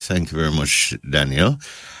Thank you very much, Daniel.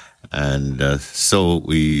 And so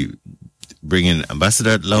we bring in Ambassador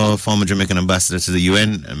at Law, former Jamaican ambassador to the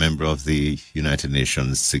UN, a member of the United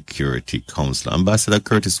Nations Security Council, Ambassador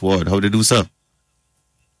Curtis Ward. How do you do, sir?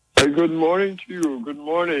 Good morning to you. Good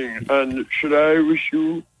morning. And should I wish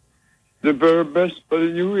you the very best for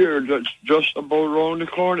the new year that's just about around the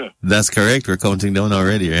corner? That's correct. We're counting down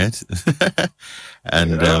already, right?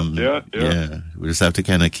 And we just have to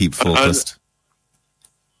kind of keep focused.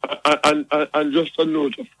 And just a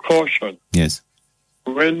note of caution. Yes.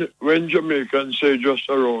 When Jamaicans say just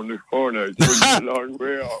around the corner, it could be a long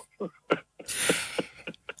way off.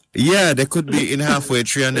 Yeah, they could be in halfway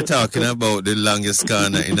through and they're talking about the longest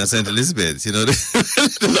corner in St. Elizabeth, you know.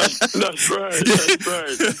 That's right.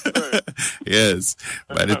 Yes.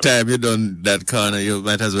 By the time you're done that corner, you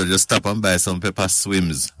might as well just stop and buy some pepper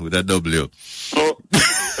swims with a W. Oh,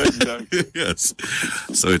 exactly. Yes.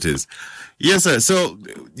 So it is. Yes, sir. So,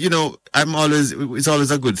 you know, it's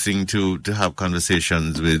always a good thing to have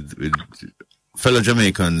conversations with fellow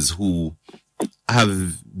Jamaicans who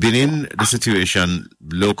have been in the situation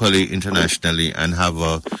locally, internationally, and have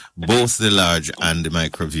both the large and the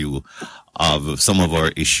micro view of some of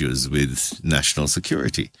our issues with national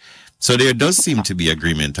security. So there does seem to be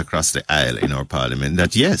agreement across the aisle in our parliament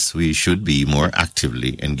that, yes, we should be more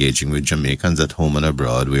actively engaging with Jamaicans at home and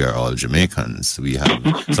abroad. We are all Jamaicans.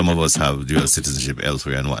 Some of us have dual citizenship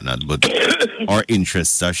elsewhere and whatnot, but our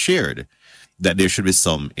interests are shared, that there should be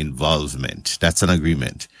some involvement. That's an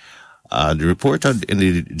agreement. The report in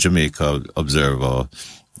the Jamaica Observer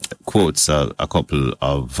quotes a couple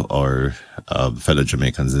of our fellow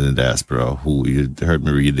Jamaicans in the diaspora who, you heard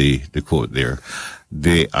me read the quote there.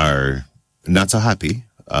 They are not so happy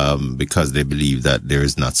because they believe that there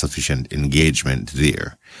is not sufficient engagement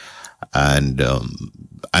there. And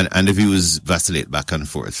the views vacillate back and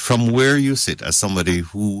forth. From where you sit as somebody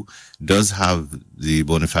who does have the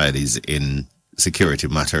bona fides in security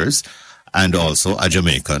matters, and also a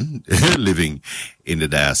Jamaican living in the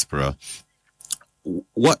diaspora,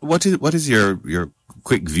 what is your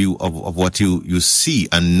quick view of what you see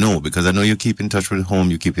and know? Because I know you keep in touch with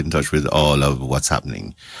home, you keep in touch with all of what's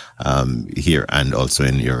happening here and also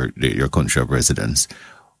in your country of residence.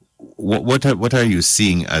 What are you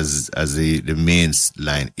seeing as the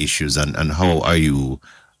mainline issues, and how are you?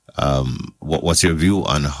 What's your view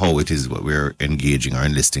on how it is what we're engaging or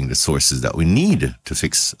enlisting the sources that we need to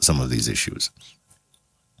fix some of these issues?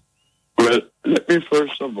 Well, let me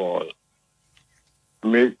first of all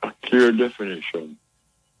make a clear definition,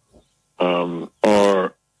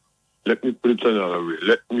 or let me put it another way.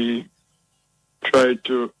 Let me try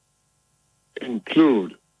to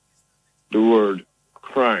include the word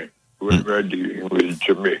crime when we're dealing with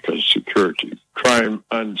Jamaica's security. Crime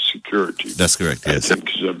and security. That's correct, yes. I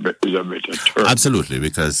think is a better term. Absolutely,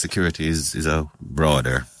 because security is a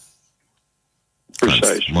broader,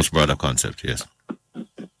 much broader concept, yes.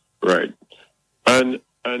 Right. And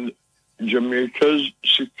Jamaica's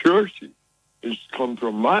security is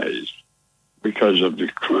compromised because of the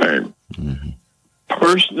crime. Mm-hmm.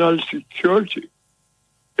 Personal security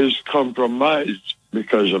is compromised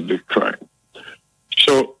because of the crime.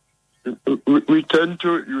 So we tend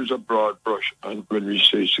to use a broad brush when we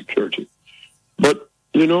say security. But,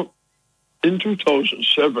 you know, in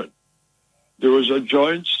 2007, there was a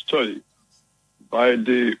joint study by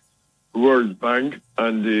the World Bank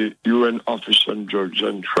and the UN Office on Drugs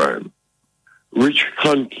and Crime, which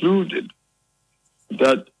concluded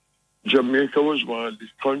that Jamaica was one of the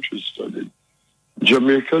countries studied.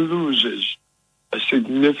 Jamaica loses a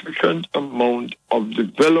significant amount of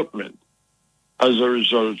development as a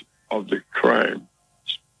result of the crime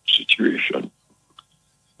situation.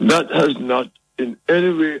 That has not in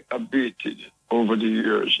any way abated over the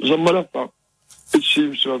years. As a matter of fact, it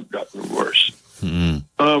seems to have gotten worse.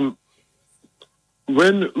 Mm-hmm.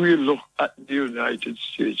 When we look at the United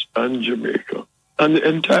States and Jamaica and the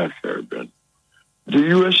entire Caribbean, the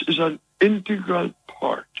U.S. is an integral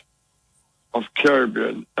part of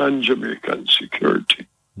Caribbean and Jamaican security.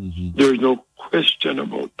 Mm-hmm. There's no question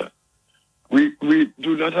about that. We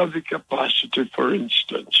do not have the capacity, for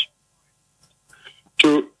instance,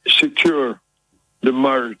 to secure the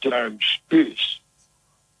maritime space.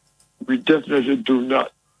 We definitely do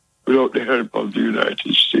not without the help of the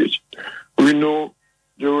United States. We know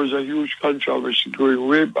there was a huge controversy going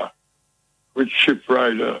way back with ship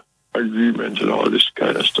rider agreement and all this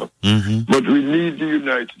kind of stuff. Mm-hmm. But we need the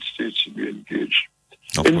United States to be engaged.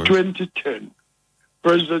 In 2010,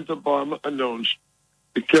 President Obama announced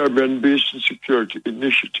the Caribbean Basin Security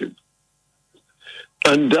Initiative.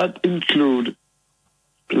 And that includes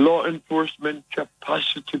law enforcement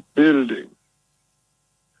capacity building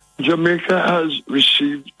Jamaica has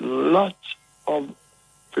received lots of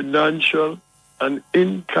financial and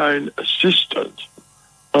in-kind assistance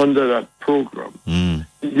under that program.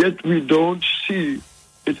 Yet we don't see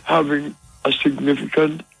it having a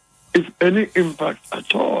significant, if any, impact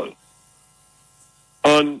at all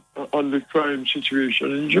on the crime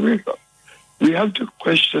situation in Jamaica. We have to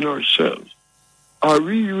question ourselves. Are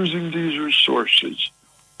we using these resources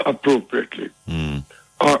appropriately?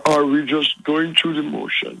 Or are we just going through the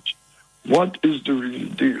motions? What is the real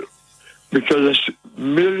deal? Because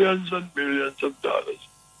millions and millions of dollars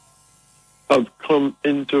have come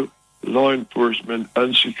into law enforcement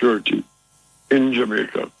and security in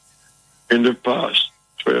Jamaica in the past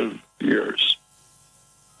 12 years.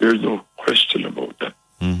 There's no question about that.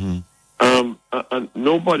 And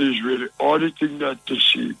nobody's really auditing that to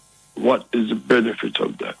see what is the benefit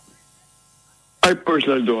of that. I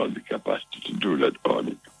personally don't have the capacity to do that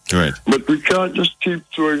audit. Right. But we can't just keep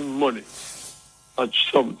throwing money at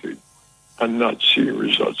something and not seeing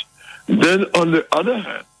results. Then, on the other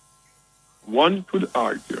hand, one could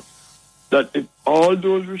argue that if all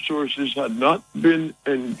those resources had not been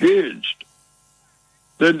engaged,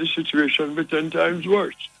 then the situation would be 10 times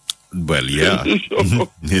worse. Well, yeah.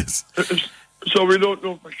 Yes. So we don't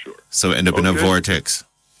know for sure. So end up in a vortex.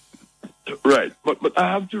 Right. But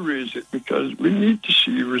I have to raise it because we need to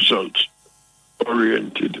see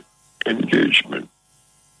results-oriented engagement.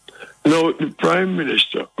 Now, the Prime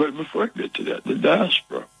Minister, well, before I get to that, the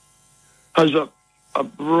diaspora has a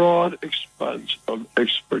broad expanse of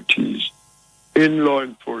expertise in law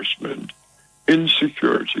enforcement, in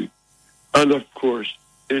security, and, of course,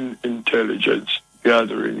 in intelligence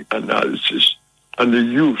gathering, analysis, and the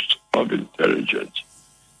use of intelligence.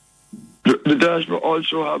 The diaspora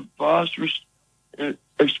also have vast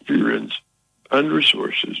experience and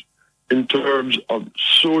resources in terms of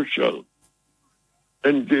social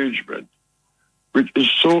engagement, which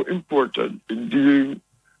is so important in dealing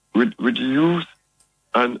with youth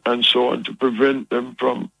and so on to prevent them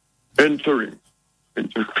from entering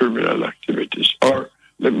into criminal activities. Or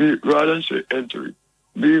let me rather say entering,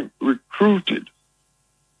 being recruited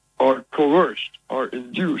or coerced or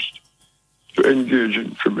induced to engage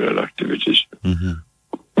in criminal activities.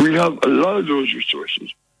 We have a lot of those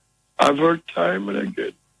resources. I've heard time and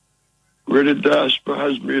again where the diaspora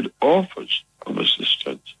has made offers of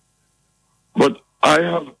assistance. But I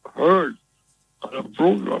have heard on a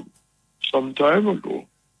program some time ago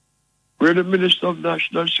where the Minister of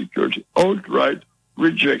National Security outright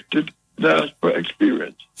rejected diaspora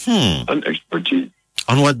experience and expertise.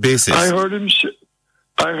 On what basis? I heard him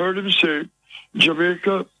say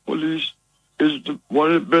Jamaica police is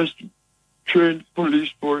one of the best trained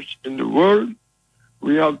police force in the world.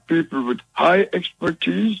 We have people with high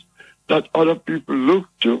expertise that other people look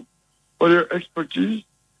to for their expertise.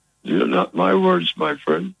 These are not my words, my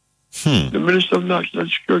friend. The Minister of National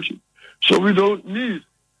Security. So we don't need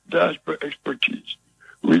diaspora expertise.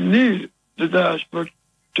 We need the diaspora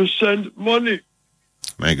to send money.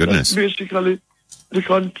 My goodness. That's basically the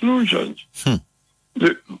conclusions.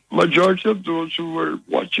 The majority of those who were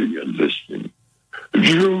watching and listening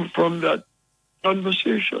drew from that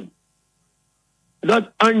conversation.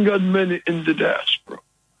 That angered many in the diaspora.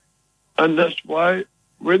 And that's why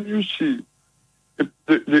when you see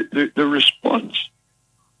the response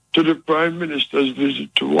to the Prime Minister's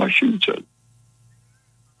visit to Washington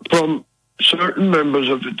from certain members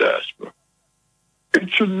of the diaspora, it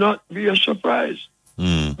should not be a surprise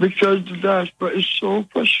because the diaspora is so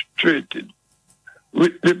frustrated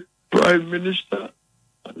with the Prime Minister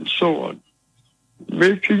and so on,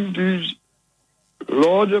 making these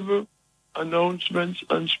laudable announcements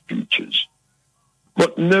and speeches,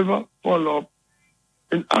 but never follow up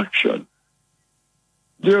in action.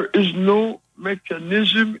 There is no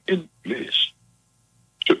mechanism in place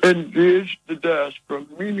to engage the diaspora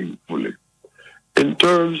meaningfully in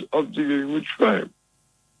terms of dealing with crime.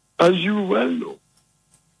 As you well know,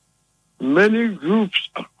 many groups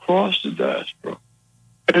across the diaspora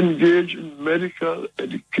engage in medical,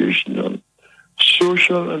 educational,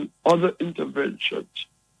 social, and other interventions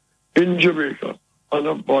in Jamaica on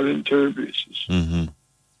a voluntary basis.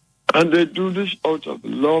 And they do this out of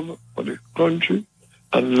love for the country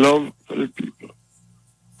and love for the people.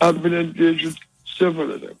 I've been engaged with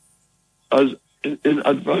several of them as in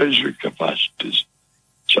advisory capacities.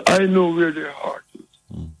 So I know where their heart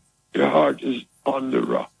is. Their heart is on the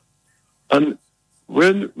rock. And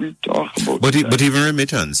when we talk about but even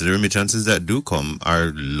the remittances that do come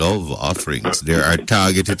are love offerings. They are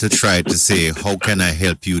targeted to try to say, how can I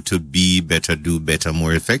help you to be better, do better,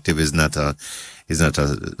 more effective? Is not a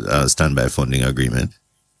standby funding agreement.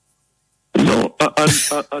 No,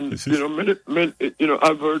 And many,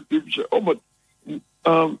 I've heard people say, "Oh, but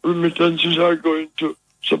remittances are going to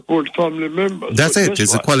support family members." That's it.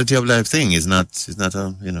 It's a quality of life thing. It's not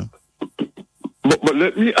a. But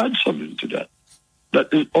let me add something to that.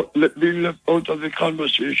 That is being left out of the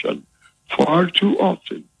conversation far too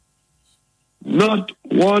often. Not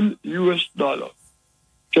 $1 US,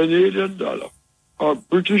 Canadian dollar, or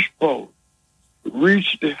British pound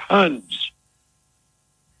reach the hands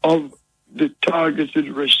of the targeted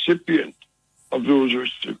recipient of those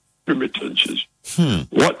remittances.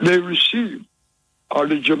 What they receive are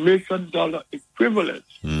the Jamaican dollar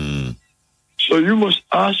equivalents. So you must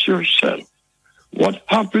ask yourself, what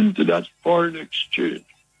happened to that foreign exchange?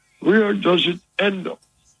 Where does it end up?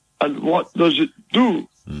 And what does it do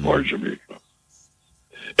for Jamaica?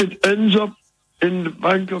 It ends up in the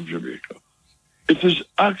Bank of Jamaica. It is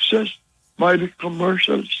accessed by the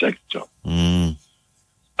commercial sector and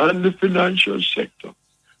the financial sector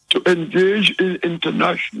to engage in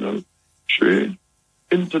international trade,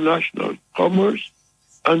 international commerce,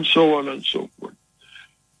 and so on and so forth.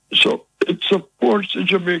 So it supports the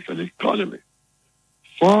Jamaican economy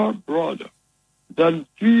far broader than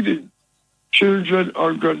feeding children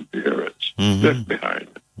or grandparents left behind.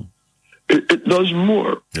 It does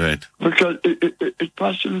more, right? Because it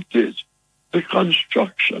facilitates the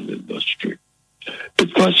construction industry.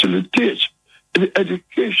 It facilitates the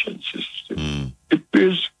education system. It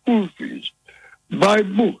pays school fees, buy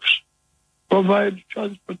books, provide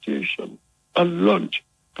transportation and lunch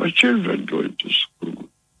for children going to school.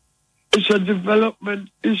 It's a development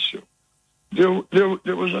issue.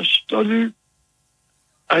 There was a study,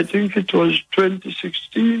 I think it was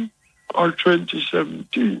 2016 or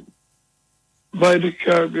 2017, by the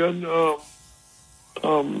Caribbean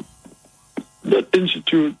that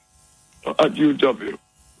institute at UW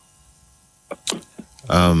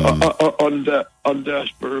on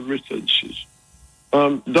diaspora remittances.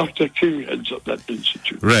 Dr. King heads up that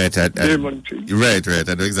institute. Right. Damon King. Right.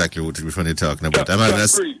 I know exactly which one you're talking about.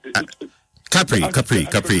 Capri.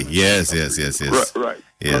 Yes. Right.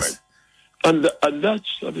 Yes. Right. And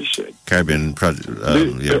that's what they said. Caribbean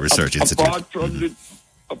Research Institute.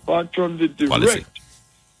 Apart from the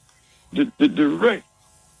direct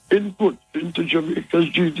input into Jamaica's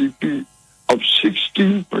GDP of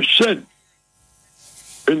 16%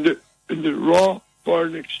 in the raw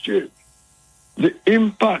foreign exchange, the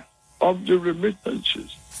impact of the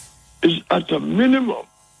remittances is at a minimum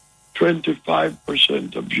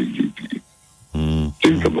 25% of GDP.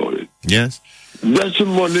 Think about it. Yes. That's the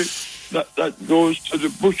money that goes to the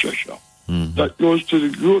butcher shop, that goes to the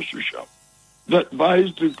grocery shop, that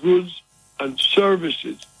buys the goods and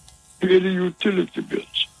services, pay the utility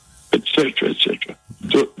bills, etc., etc.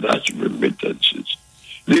 So that's remittances.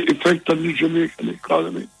 The effect on the Jamaican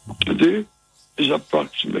economy today is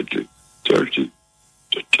approximately 30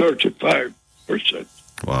 to 35%.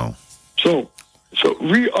 Wow. So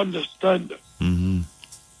we understand that.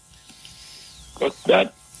 But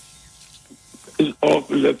that is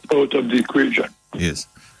often left out of the equation. Yes.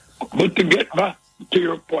 But to get back to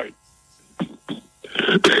your point,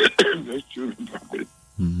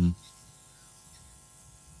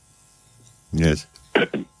 yes.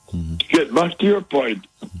 To get back to your point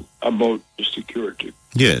about the security.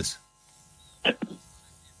 Yes.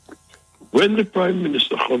 When the Prime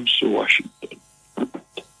Minister comes to Washington,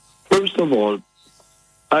 first of all,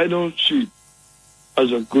 I don't see it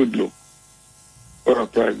as a good look for a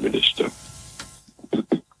Prime Minister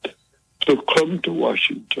to come to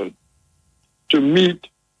Washington to meet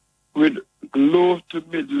with low to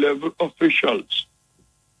mid-level officials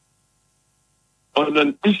on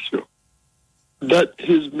an issue that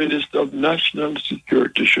his Minister of National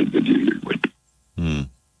Security should be dealing with.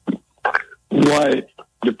 Why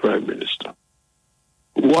the Prime Minister?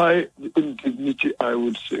 Why the indignity, I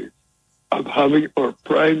would say, of having our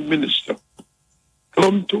Prime Minister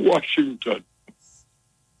come to Washington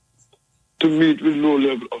to meet with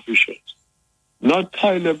low-level officials, not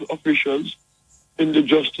high-level officials in the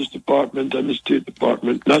Justice Department and the State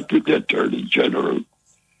Department, not with the Attorney General,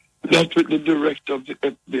 not with the Director of the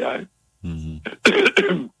FBI,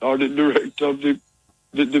 or the Director of the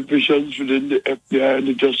divisions within the FBI and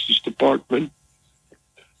the Justice Department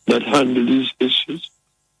that handle these issues.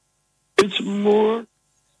 It's more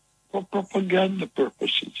for propaganda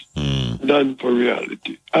purposes than for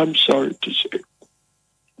reality. I'm sorry to say.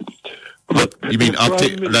 But you mean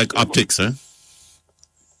optics, huh?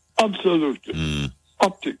 Absolutely.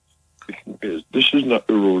 Optics. This is not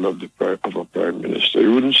the role of a Prime Minister.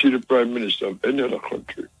 You wouldn't see the Prime Minister of any other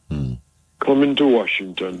country coming to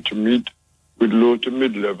Washington to meet with low to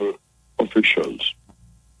mid-level officials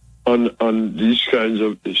on these kinds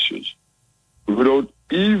of issues without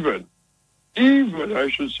even I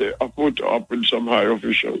should say, a photo up with some high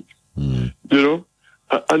officials, and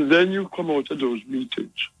then you come out of those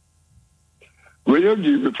meetings. When you're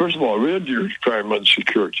dealing, first of all, when you're dealing with crime and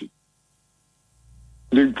security,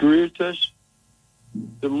 the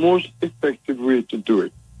most effective way to do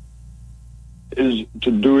it is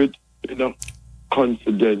to do it in a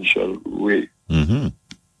confidential way. Mm-hmm.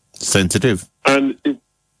 Sensitive. And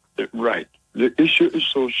right, the issue is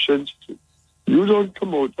so sensitive. You don't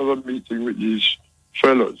come out of a meeting with these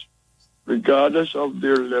fellows, regardless of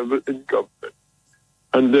their level in government,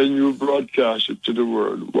 and then you broadcast it to the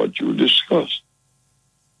world what you discussed.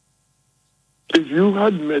 If you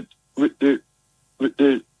had met with the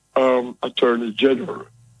Attorney General,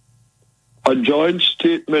 a joint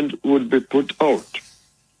statement would be put out,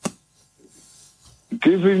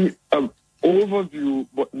 giving an overview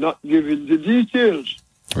but not giving the details.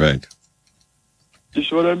 Right. This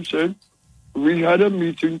is what I'm saying. We had a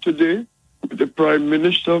meeting today with the Prime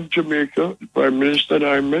Minister of Jamaica, the Prime Minister and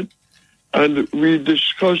I met, and we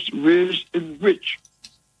discussed ways in which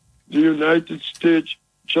the United States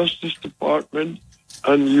Justice Department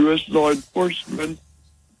and U.S. law enforcement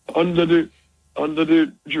under the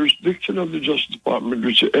jurisdiction of the Justice Department,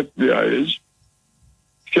 which the FBI is,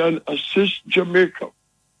 can assist Jamaica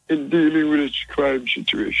in dealing with its crime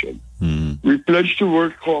situation. Mm-hmm. We pledge to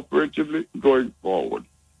work cooperatively going forward.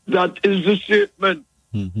 That is the statement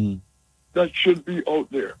that should be out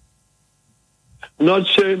there. Not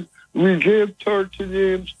saying we gave 30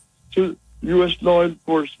 names to U.S. law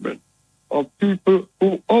enforcement of people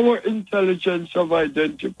who our intelligence have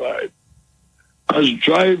identified as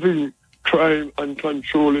driving crime and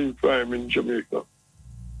controlling crime in Jamaica.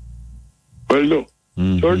 Well, look,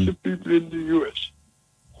 30 people in the U.S.,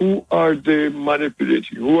 who are they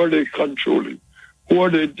manipulating? Who are they controlling? Who are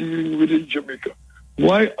they dealing with in Jamaica?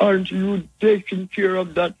 Why aren't you taking care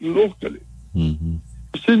of that locally? Mm-hmm.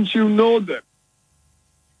 Since you know them,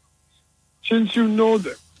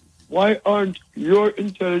 why aren't your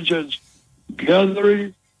intelligence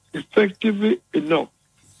gathering effectively enough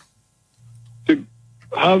to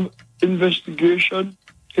have investigation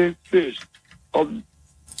take place of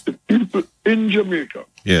the people in Jamaica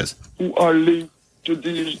who are linked to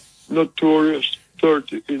these notorious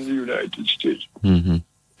 30 in the United States? Mm-hmm.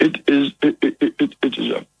 It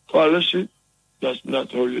is a policy. That's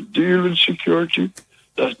not how you deal with security.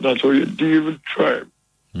 That's not how you deal with crime.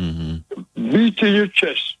 Mm-hmm. Beating your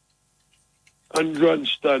chest and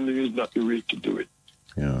grandstanding is not the way to do it.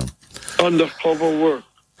 Yeah. Undercover work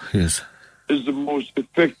is the most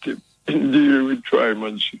effective in dealing with crime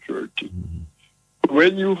and security. Mm-hmm.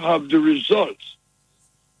 When you have the results,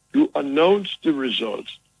 you announce the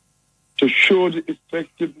results to show the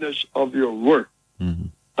effectiveness of your work. Mm-hmm.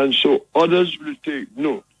 And so others will take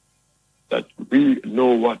note that we know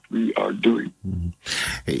what we are doing. Mm-hmm.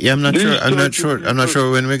 Yeah, I'm not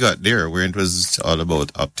sure when we got there where it was all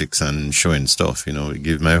about optics and showing stuff.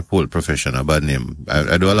 Give my whole profession a bad name.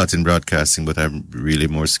 I do a lot in broadcasting, but I'm really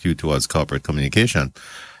more skewed towards corporate communication.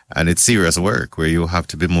 And it's serious work where you have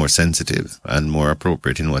to be more sensitive and more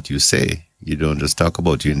appropriate in what you say. You don't just talk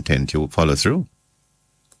about your intent, you follow through.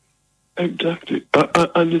 Exactly.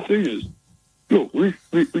 And the thing is, look, we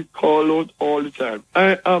call out all the time.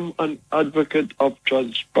 I am an advocate of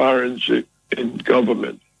transparency in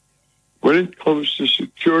government. When it comes to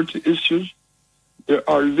security issues, there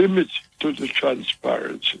are limits to the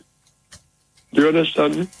transparency. Do you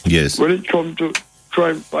understand me? Yes. When it comes to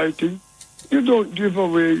crime fighting, you don't give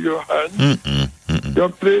away your hand. You're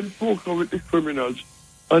playing poker with the criminals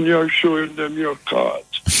and you're showing them your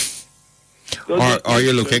cards. Or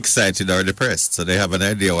you look excited or depressed, so they have an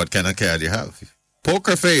idea what kind of card you have.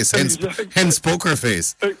 Poker face, hence poker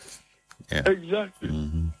face. Yeah. Exactly.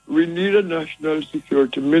 Mm-hmm. We need a national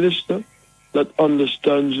security minister that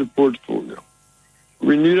understands the portfolio.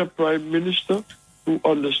 We need a prime minister who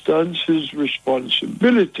understands his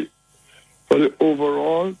responsibility for the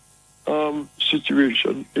overall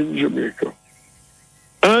situation in Jamaica.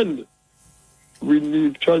 And we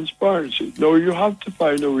need transparency. Now, you have to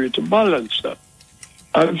find a way to balance that.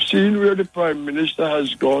 I've seen where the Prime Minister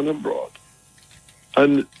has gone abroad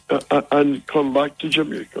and come back to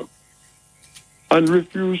Jamaica and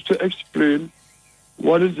refused to explain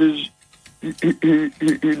what it is he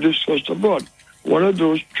discussed abroad. One of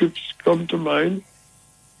those trips come to mind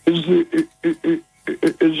is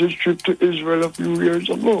his trip to Israel a few years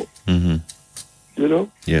ago. Mm-hmm.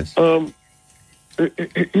 Yes.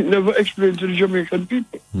 He never explained to the Jamaican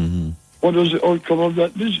people what was the outcome of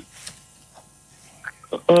that visit.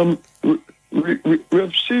 We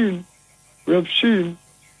have seen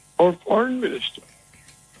or foreign minister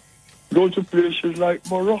go to places like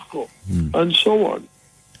Morocco and so on.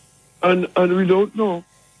 And we don't know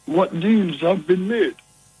what deals have been made.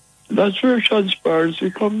 That's where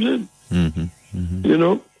transparency comes in. You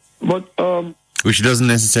know? But which doesn't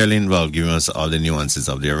necessarily involve giving us all the nuances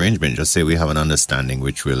of the arrangement. Just say we have an understanding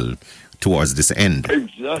which will towards this end.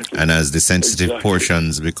 Exactly. And as the sensitive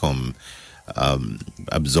portions become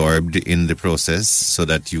absorbed in the process, so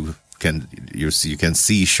that you can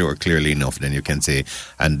see sure clearly enough, then you can say,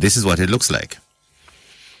 and this is what it looks like.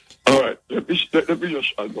 All right. Let me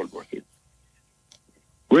just add one more thing.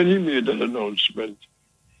 When he made an announcement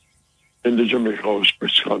in the Jamaica House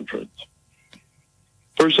press conference,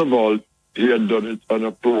 first of all, he had done it on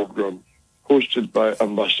a program hosted by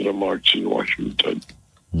Ambassador Marks in Washington.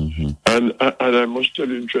 And I must tell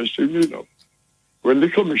you, interestingly enough, when the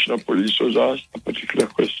Commissioner of Police was asked a particular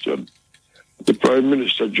question, the Prime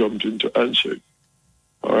Minister jumped in to answer it.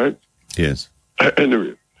 All right? Yes.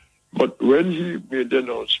 Anyway, but when he made the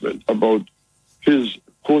announcement about his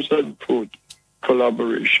quote-unquote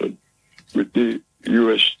collaboration with the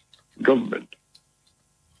U.S. government,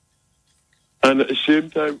 and at the same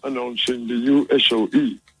time announcing the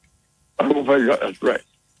USOE, I hope I got that right.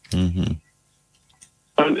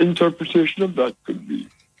 An interpretation of that could be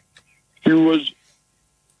he was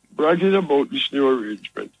bragging about this new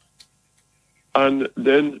arrangement and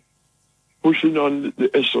then pushing on the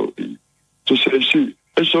SOE to say, see,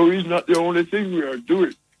 SOE is not the only thing we are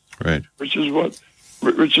doing. Right. Which is what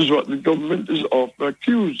the government is often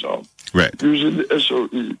accused of. Right. Using the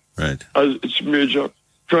SOE as its major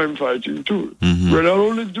crime fighting tool. We're not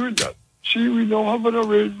only doing that. See, we now have an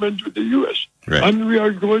arrangement with the US. Right. And we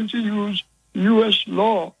are going to use US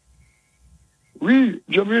law. We,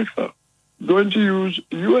 Jamaica, going to use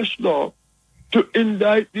US law to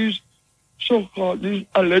indict these so-called, these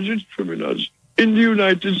alleged criminals in the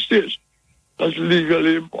United States. That's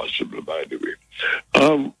legally impossible, by the way.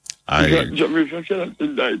 Jamaica cannot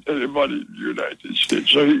indict anybody in the United States.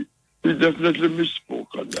 So he definitely misspoke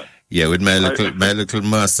on that. Yeah, with my little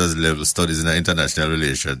master's level studies in international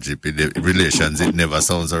relations, it never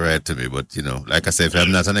sounds all right to me. But, you know, like I say, if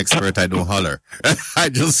I'm not an expert, I don't holler. I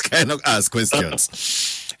just kind of ask questions.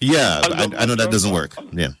 Yeah, I know that doesn't work.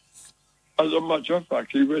 Yeah. As a matter of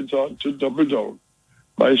fact, he went on to double down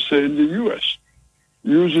by saying the U.S.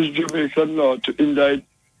 uses Jamaican law to indict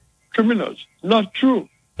criminals. Not true.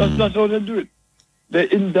 That's not how they do it. They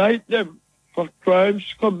indict them for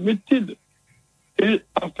crimes committed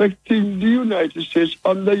affecting the United States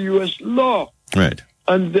under U.S. law. Right.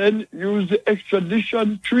 And then use the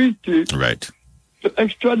extradition treaty to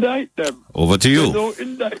extradite them. Over to you. They don't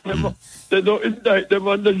indict them. They don't indict them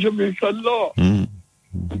under Jamaican law. The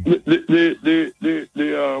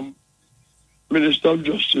Minister of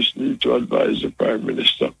Justice needs to advise the Prime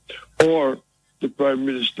Minister, or the Prime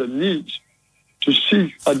Minister needs to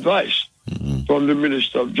seek advice from the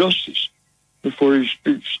Minister of Justice before he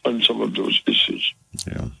speaks on some of those issues.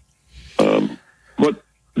 Yeah. But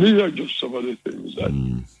these are just some of the things that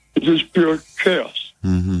it is pure chaos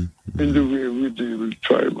in the way we deal with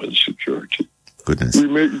crime and security. Goodness. We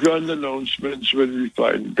make grand announcements when we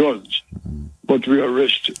find guns, but we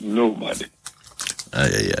arrest nobody.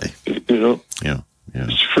 You know? Yeah.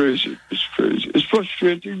 It's crazy. It's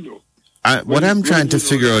frustrating, though. What I'm trying to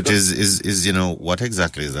figure out is, you know, what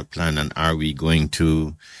exactly is the plan, and are we going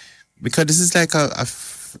to, because this is like a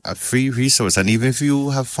free resource, and even if you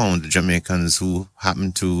have found Jamaicans who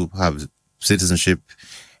happen to have citizenship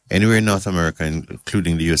anywhere in North America,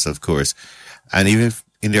 including the US, of course, and even if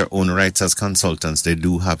in their own rights as consultants, they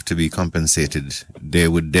do have to be compensated,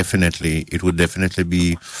 it would definitely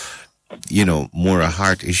be, you know, more a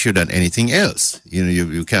heart issue than anything else. You know,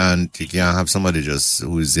 you can't have somebody just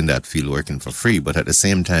who's in that field working for free, but at the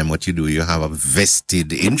same time, what you do, you have a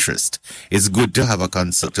vested interest. It's good to have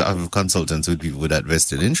consultants with people with that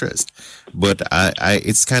vested interest, but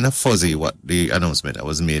it's kind of fuzzy what the announcement that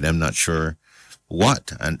was made. I'm not sure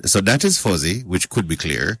what, and so that is fuzzy, which could be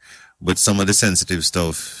clear, but some of the sensitive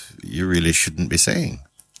stuff you really shouldn't be saying.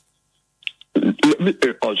 Let me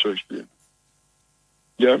also explain.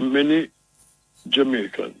 There are many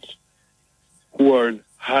Jamaicans who are in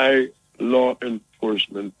high law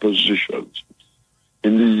enforcement positions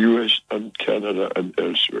in the U.S. and Canada and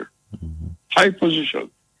elsewhere. High position.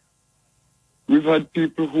 We've had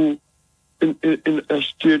people who, in a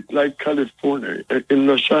state like California, in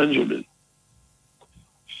Los Angeles,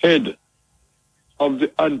 head of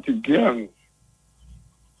the anti-gang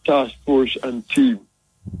task force and team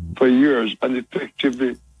for years, and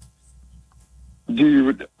effectively deal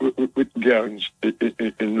with gangs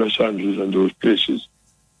in Los Angeles and those places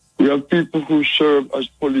We have people who serve as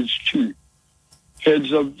police chief,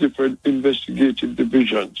 heads of different investigative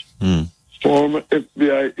divisions, former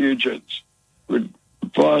FBI agents with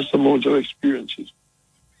vast amount of experiences.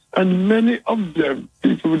 And many of them,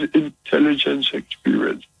 people with intelligence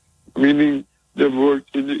experience, meaning they've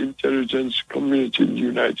worked in the intelligence community in the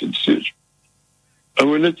United States.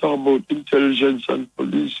 And when they talk about intelligence and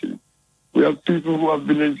policing, we have people who have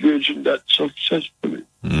been engaged in that successfully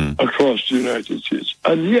across the United States.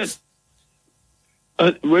 And yet,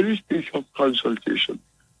 when we speak of consultation,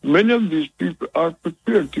 many of these people are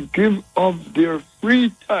prepared to give of their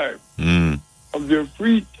free time,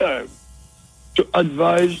 to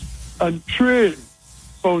advise and train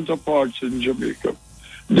counterparts in Jamaica.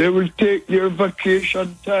 They will take their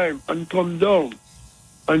vacation time and come down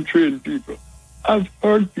and train people. I've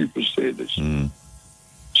heard people say this.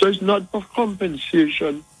 So it's not for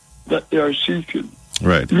compensation that they are seeking.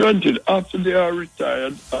 Right. Granted, after they are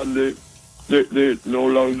retired and they no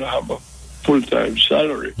longer have a full-time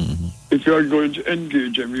salary, if you are going to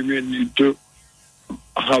engage them, you may need to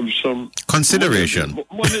have some consideration,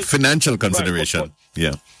 money, financial consideration.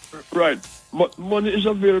 Right. But money is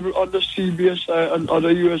available on the CBSI and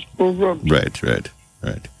other U.S. programs.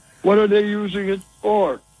 Right. What are they using it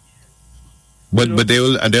for? But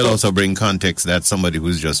they'll also bring context that somebody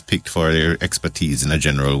who's just picked for their expertise in a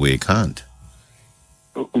general way can't.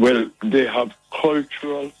 Well, they have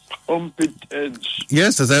cultural competence.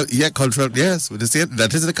 Yes, cultural. Yes,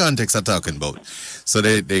 that is the context I'm talking about. So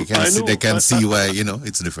they can see why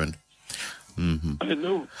it's different. I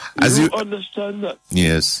know. You understand that?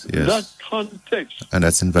 Yes. That context, and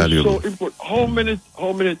that's invaluable. Is so important.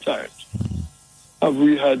 How many times have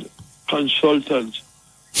we had consultants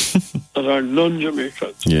that are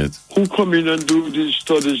non-Jamaicans who come in and do these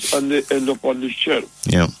studies and they end up on the shelf?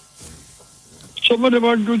 Yeah. Some of them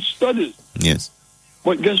are good studies. Yes.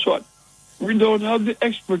 But guess what? We don't have the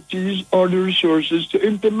expertise or the resources to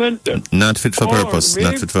implement them. Not fit for purpose.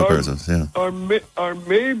 Not fit for purpose. Yeah. Or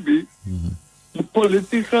maybe the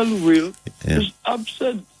political will is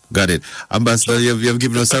absent. Got it. Ambassador, you've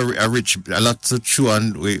given us a lot to chew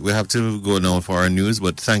on. We have to go now for our news,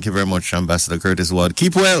 but thank you very much, Ambassador Curtis Ward.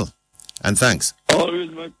 Keep well, and thanks. Always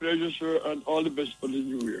my pleasure, sir, and all the best for the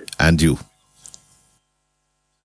new year. And you.